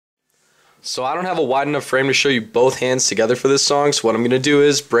So I don't have a wide enough frame to show you both hands together for this song, so what I'm going to do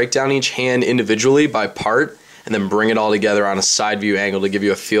is break down each hand individually by part and then bring it all together on a side view angle to give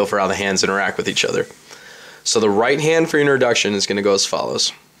you a feel for how the hands interact with each other. So the right hand for your introduction is going to go as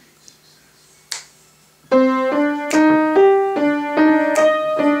follows.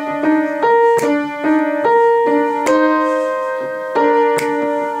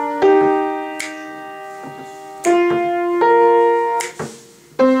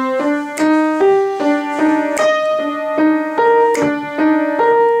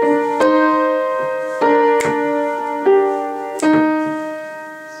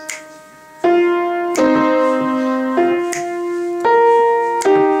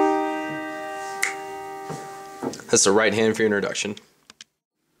 That's the right hand for your introduction.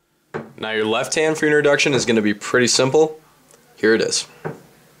 Now your left hand for your introduction is going to be pretty simple. Here it is.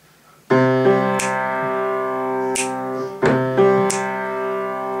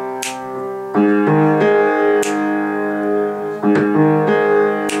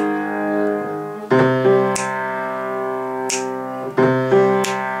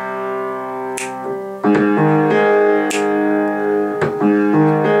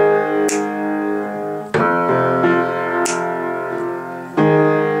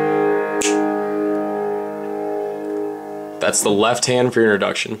 That's the left hand for your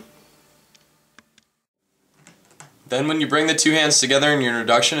introduction. Then when you bring the two hands together in your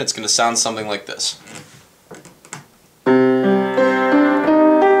introduction, it's going to sound something like this.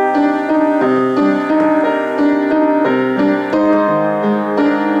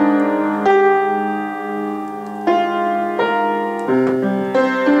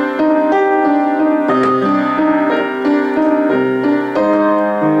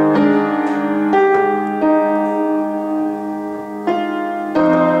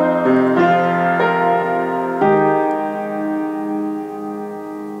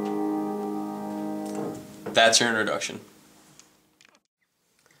 That's your introduction.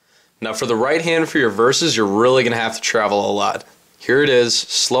 Now for the right hand for your verses, you're really going to have to travel a lot. Here it is,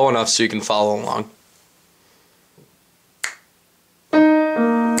 slow enough so you can follow along.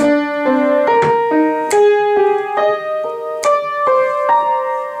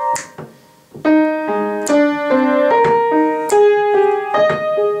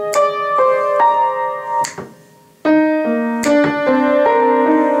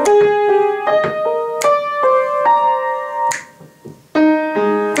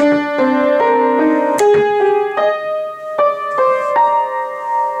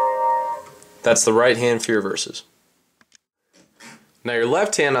 That's the right hand for your verses. Now your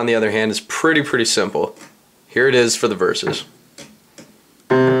left hand, on the other hand, is pretty simple. Here it is for the verses.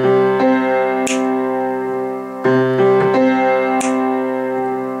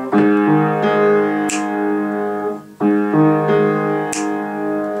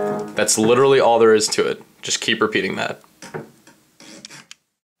 That's literally all there is to it. Just keep repeating that.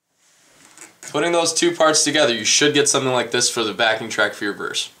 Putting those two parts together, you should get something like this for the backing track for your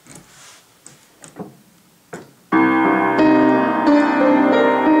verse.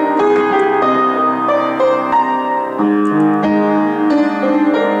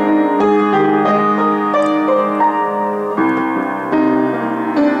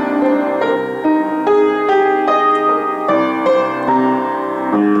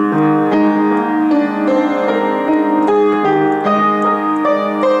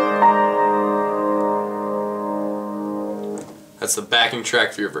 That's the backing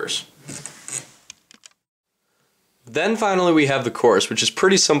track for your verse. Then finally we have the chorus, which is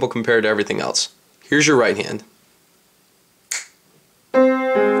pretty simple compared to everything else. Here's your right hand.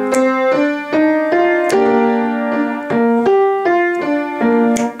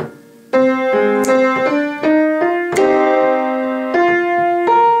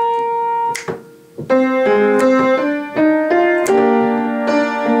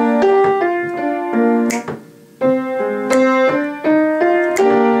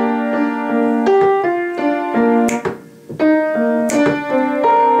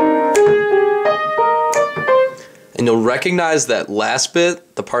 And you'll recognize that last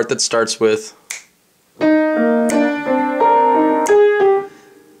bit, the part that starts with,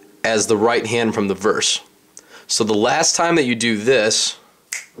 as the right hand from the verse. So the last time that you do this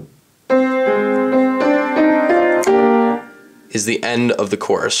is the end of the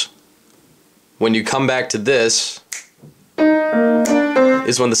chorus. When you come back to this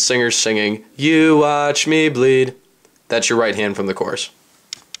is when the singer's singing, "You watch me bleed." That's your right hand from the chorus.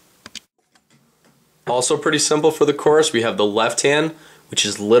 Also pretty simple for the chorus, we have the left hand, which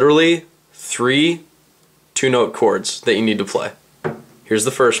is literally 3 two-note chords that you need to play. Here's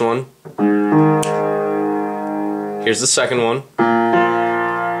the first one. Here's the second one.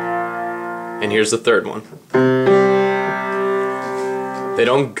 And here's the third one. They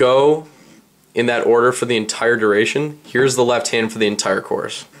don't go in that order for the entire duration. Here's the left hand for the entire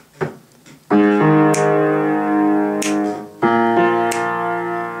chorus.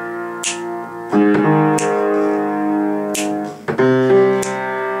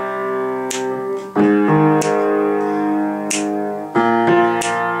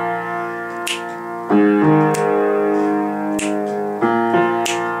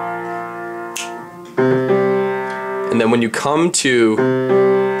 And then when you come to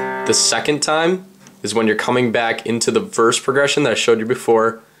the second time is when you're coming back into the verse progression that I showed you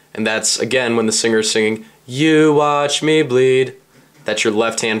before, and that's again when the singer is singing, "You watch me bleed." That's your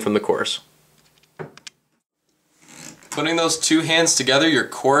left hand from the chorus. Putting those two hands together, your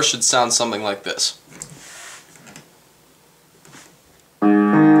chorus should sound something like this.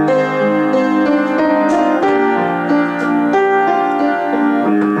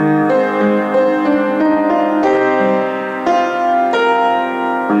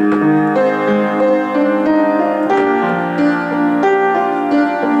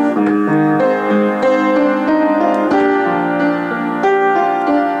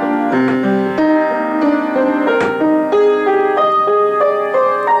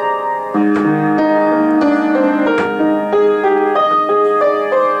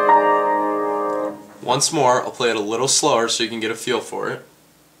 Once more, I'll play it a little slower so you can get a feel for it.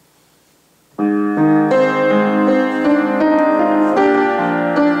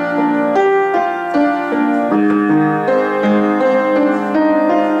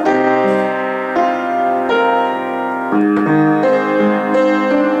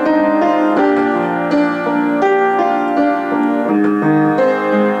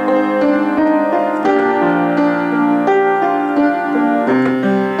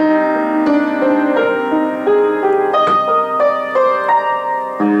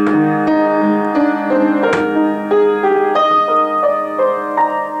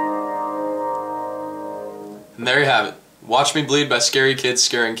 And there you have it. Watch Me Bleed by Scary Kids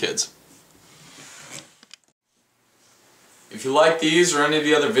Scaring Kids. If you like these or any of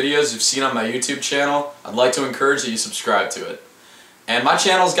the other videos you've seen on my YouTube channel, I'd like to encourage that you subscribe to it. And my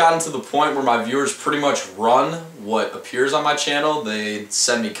channel's gotten to the point where my viewers pretty much run what appears on my channel. They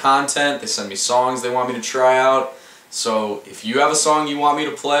send me content, they send me songs they want me to try out. So if you have a song you want me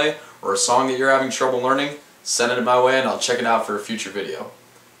to play, or a song that you're having trouble learning, send it my way and I'll check it out for a future video.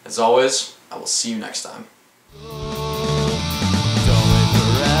 As always, I will see you next time.